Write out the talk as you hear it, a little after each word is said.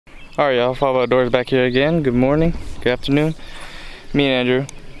Alright y'all, Follow Outdoors back here again. Good morning, good afternoon. Me and Andrew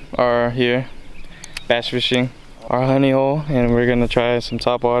are here bass fishing our honey hole, and we're gonna try some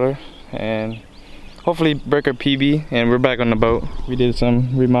top water and hopefully break our PB. And we're back on the boat. We did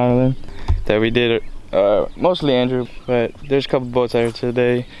some remodeling that we did, mostly Andrew, but there's a couple boats out here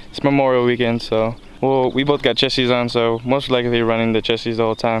today. It's Memorial Weekend, so we both got chessies on, so most likely running the chessies the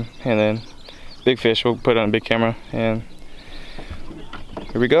whole time. And then big fish, we'll put on a big camera, and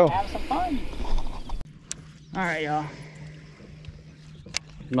here we go. Have some fun. All right, y'all.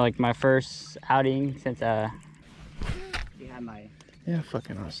 Like my first outing since you had my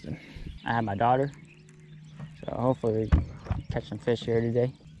fucking Austin. I had my daughter. So hopefully we can catch some fish here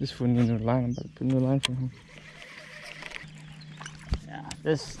today. This fool needs a new line. I'm about to put a new line for him. Yeah,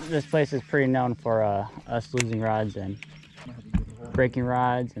 this place is pretty known for us losing rods and breaking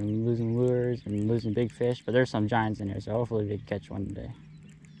rods and losing lures and losing big fish. But there's some giants in here, so hopefully we can catch one today.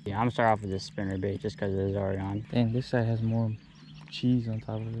 Yeah, I'm gonna start off with this spinner bait just because it is already on. Dang, this side has more cheese on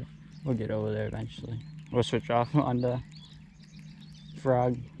top of it. We'll get over there eventually. We'll switch off on the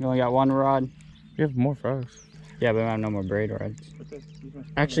frog. You only got one rod. We have more frogs. Yeah, but I have no more braid rods.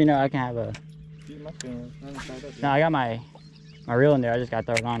 Actually, no, I can have a. No, I got my reel in there. I just got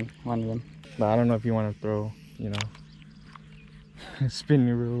to throw it on one of them. But I don't know if you want to throw, you know, spin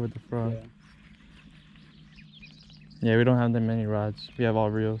your reel with the frog. Yeah, we don't have that many rods. We have all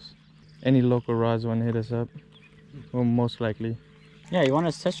reels. Any local rods want to hit us up? Well, most likely. Yeah, you want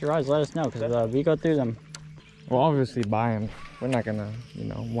us to test your rods? Let us know, because we go through them. We'll obviously buy them. We're not gonna, you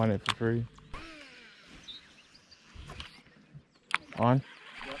know, want it for free. On?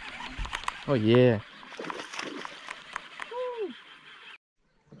 Oh yeah.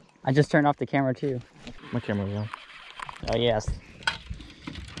 I just turned off the camera too. My camera's on. Oh yes.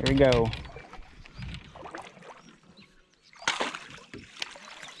 Here we go.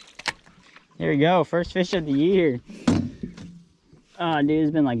 Here we go, first fish of the year. Oh dude,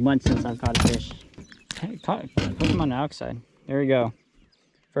 it's been like months since I've caught a fish. Hey, put him on the outside. There we go.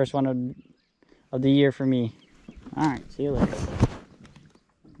 First one of the year for me. Alright, see you later.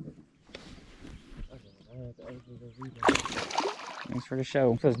 Thanks for the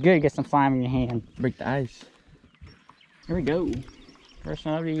show. Feels good to get some slime in your hand. Break the ice. Here we go. First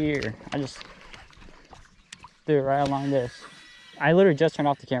one of the year. I just threw it right along this. I literally just turned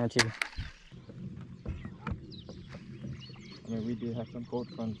off the camera too. I mean, we do have some cold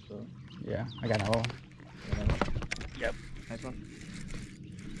fronts, so. Yeah, I got a hole. Yep. Nice one?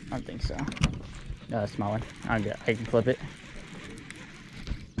 I don't think so. No, small one. I can clip it.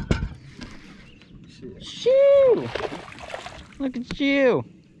 Shoo! Look at you!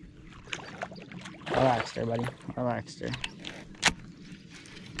 Relax there, buddy. Relax there.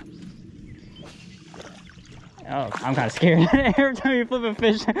 Oh, I'm kind of scared. Every time you flip a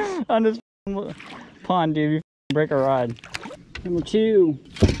fish on this pond, dude, you break a rod. Number 2,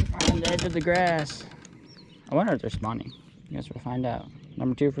 on the edge of the grass. I wonder if they're spawning. I guess we'll find out.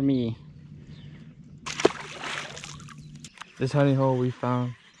 Number 2 for me. This honey hole we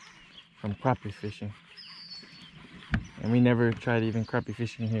found from crappie fishing. And we never tried even crappie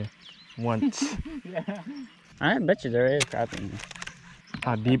fishing here once. Yeah. I bet you there is crappie in here.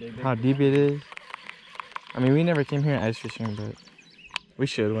 How deep it is. I mean, we never came here ice fishing, but we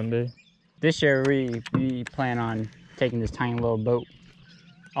should one day. This year we plan on taking this tiny little boat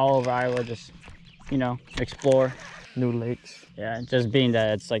all over Iowa, just, you know, explore new lakes. Yeah, just being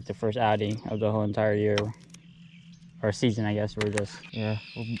that it's like the first outing of the whole entire year, or season, I guess. We're just, yeah,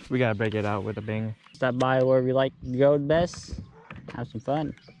 we gotta break it out with a banger. Stop by where we like to go best, have some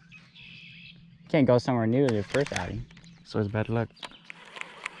fun. Can't go somewhere new the first outing, so it's bad luck.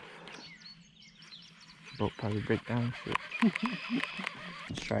 Boat probably break down. Shit.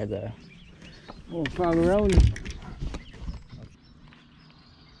 Let's try the little frog-a-roni.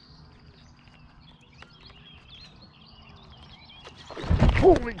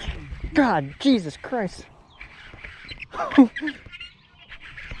 Holy God, Jesus Christ.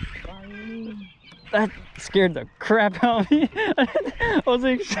 That scared the crap out of me. I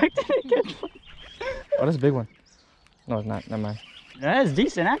wasn't expecting to catch one. Oh, that's a big one. No, it's not. Never mind. That is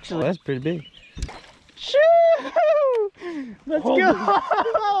decent, actually. Oh, that's pretty big. Shoo! Let's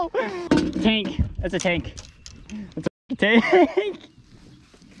go! Tank. That's a tank. That's a tank.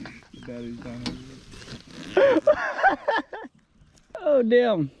 Oh,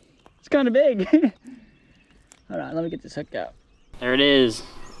 damn. It's kind of big. Hold on, let me get this hook out. There it is.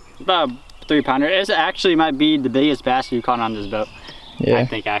 About a 3-pounder. It actually might be the biggest bass you caught on this boat. Yeah. I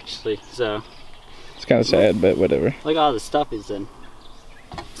think, actually. So. It's kind of sad, but whatever. Look at all the stuff he's in.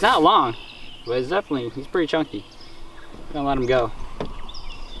 It's not long, but it's definitely, he's pretty chunky. I'm gonna let him go.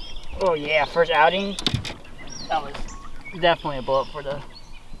 Oh yeah, first outing. That was definitely a blow up for the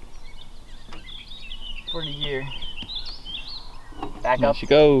year. Back up. She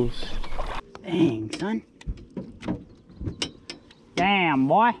goes. Dang, son. Damn,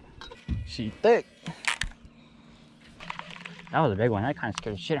 boy. She thick. That was a big one. That kind of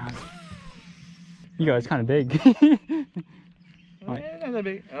scared the shit out of me. You go, it's kind of big. Oh, yeah, not that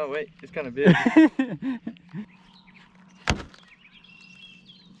big. Oh wait, it's kind of big.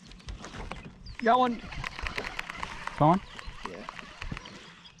 Got one. Go on.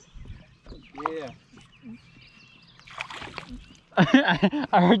 Yeah.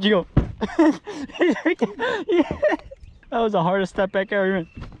 I heard you go. That was the hardest step back ever.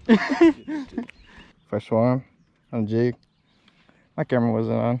 Fresh swarm on jig. My camera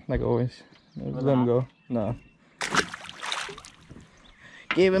wasn't on, like always. Let him go. No.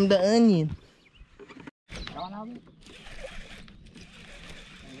 Give him the onion.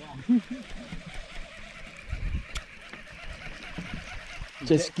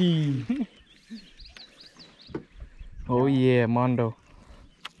 Jet ski. Oh yeah, Mondo.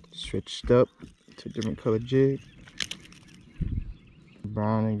 Switched up to a different color jig.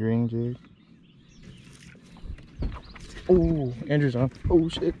 Brown and green jig. Oh, Andrew's on. Oh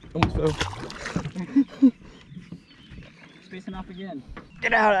shit, almost fell. Spacing off again.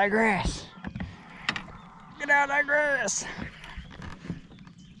 Get out of that grass. Get out of that grass.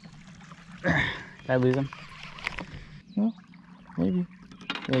 Did I lose him? No, maybe.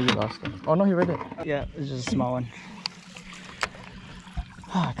 Yeah, you lost him. Oh no, he read it. Yeah, it's just a small one.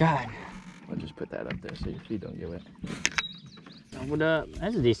 Oh God. I'll just put that up there so your feet don't get wet. What up?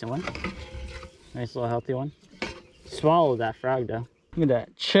 That's a decent one. Nice little healthy one. Swallowed that frog though. Look at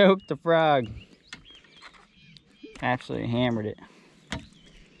that. Choked the frog. Absolutely hammered it.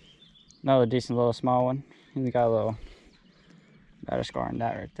 Another decent little small one. We got a little batter scar on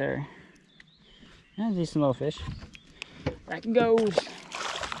that right there. That's a decent little fish. Back it goes.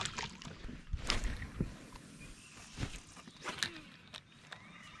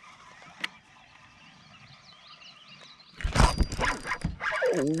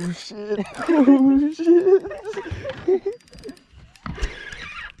 Oh shit. Oh shit.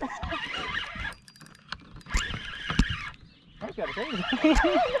 That's got crazy.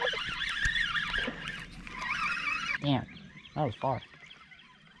 Damn, that was far. I'm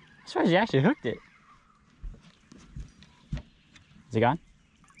surprised you actually hooked it. Is he gone?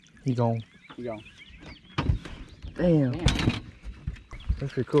 He gone. He gone. Damn. Damn.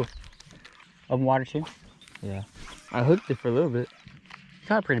 That's pretty cool. Open water too? Yeah. I hooked it for a little bit.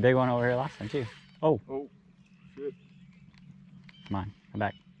 Caught a pretty big one over here last time too. Oh. Oh, shit. Come on, come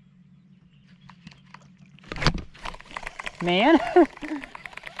back. Man!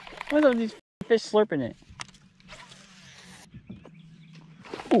 What are these fish slurping it?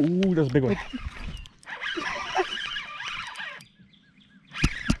 Oh, that's a big one.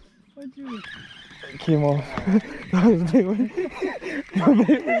 What'd you... It came off. That was a big one.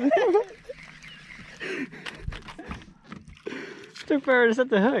 Took forever to set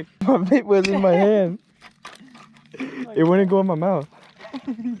the hook. My bait was in my hand. It wouldn't go in my mouth.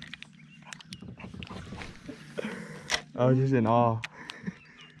 I was just in awe.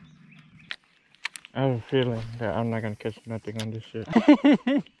 I have a feeling that I'm not gonna catch nothing on this shit.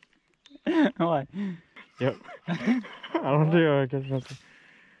 What? Yep. I don't think I'm gonna catch nothing.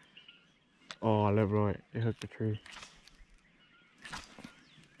 Oh, I let Roy. It hooked the tree.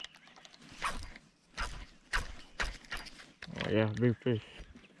 Oh yeah, big fish.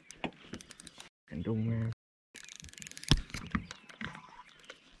 And do man.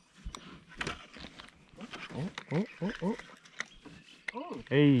 Oh.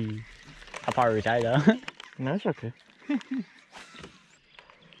 Hey. I'll probably retire though. No, it's okay.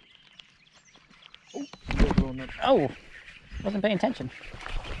 Oh, wasn't paying attention.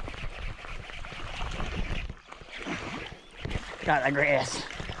 Got that grass.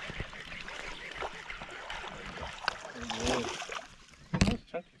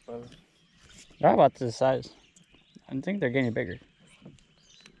 They're about this size. I think they're getting bigger.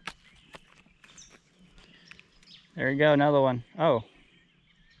 There we go, another one. Oh.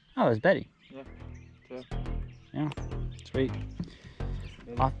 Oh, it's Betty. Yeah. Yeah. Sweet.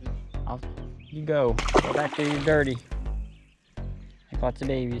 Off you go. Go back to your dirty. Make lots of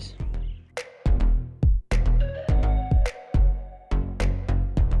babies.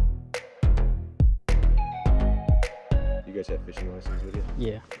 You guys have fishing license with you?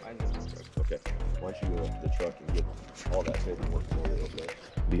 Yeah. Okay. Why don't you go up to the truck and get all that paperwork for you, okay?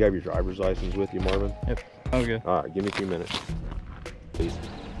 Do you have your driver's license with you, Marvin? Yep. Okay. All right, give me a few minutes, please.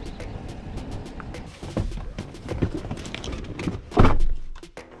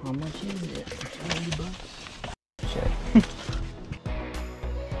 How much is it? 90 bucks.